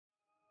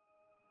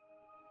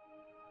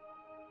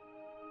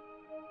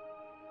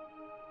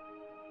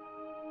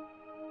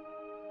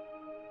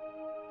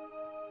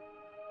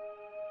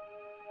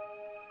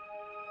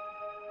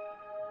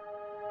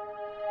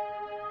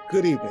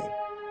Good evening.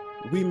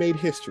 We made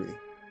history.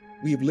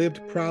 We've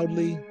lived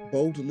proudly,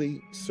 boldly,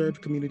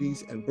 served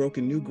communities, and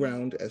broken new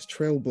ground as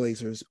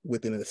trailblazers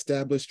within an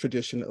established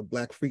tradition of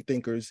Black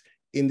freethinkers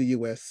in the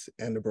US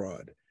and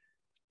abroad.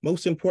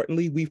 Most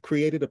importantly, we've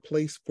created a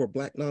place for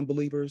Black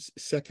nonbelievers,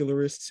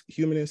 secularists,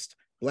 humanists,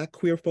 Black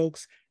queer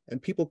folks,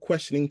 and people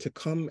questioning to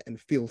come and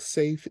feel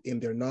safe in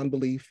their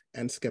nonbelief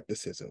and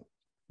skepticism.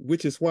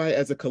 Which is why,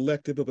 as a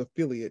collective of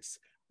affiliates,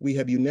 we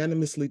have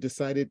unanimously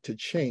decided to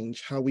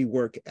change how we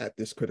work at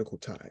this critical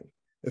time.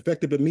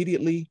 Effective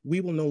immediately, we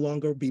will no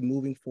longer be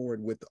moving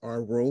forward with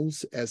our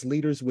roles as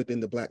leaders within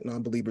the Black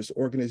Nonbelievers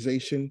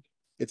organization,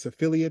 its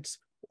affiliates,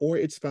 or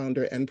its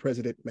founder and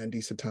president,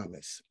 Mandisa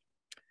Thomas.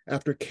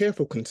 After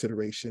careful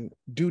consideration,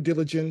 due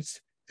diligence,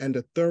 and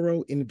a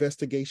thorough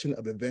investigation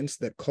of events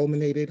that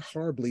culminated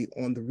horribly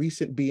on the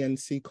recent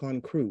BNC-Con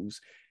cruise,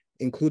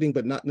 including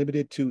but not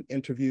limited to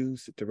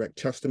interviews, direct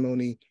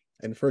testimony,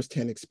 and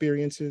firsthand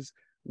experiences,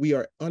 we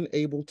are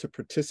unable to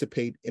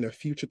participate in a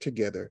future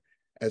together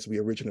as we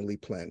originally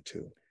planned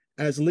to.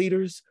 As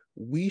leaders,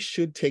 we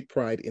should take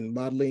pride in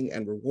modeling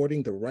and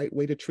rewarding the right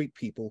way to treat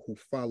people who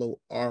follow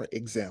our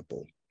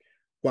example.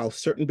 While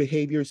certain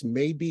behaviors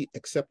may be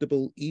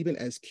acceptable even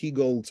as key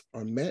goals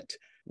are met,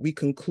 we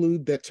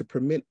conclude that to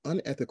permit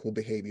unethical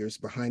behaviors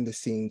behind the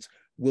scenes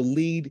will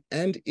lead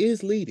and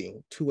is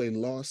leading to a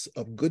loss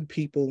of good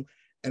people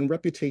and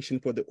reputation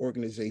for the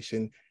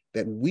organization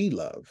that we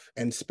love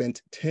and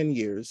spent 10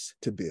 years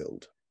to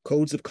build.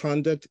 Codes of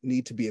conduct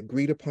need to be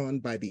agreed upon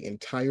by the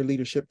entire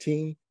leadership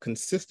team,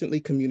 consistently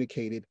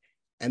communicated,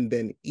 and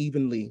then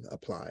evenly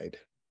applied.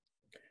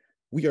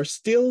 We are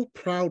still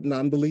proud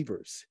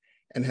nonbelievers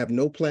and have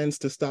no plans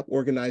to stop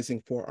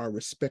organizing for our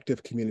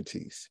respective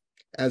communities.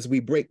 As we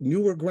break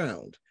newer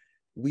ground,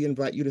 we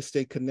invite you to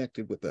stay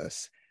connected with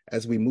us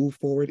as we move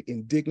forward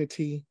in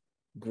dignity,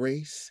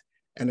 grace,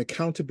 and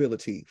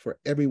accountability for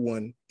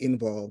everyone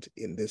involved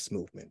in this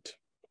movement.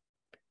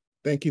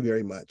 Thank you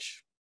very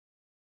much.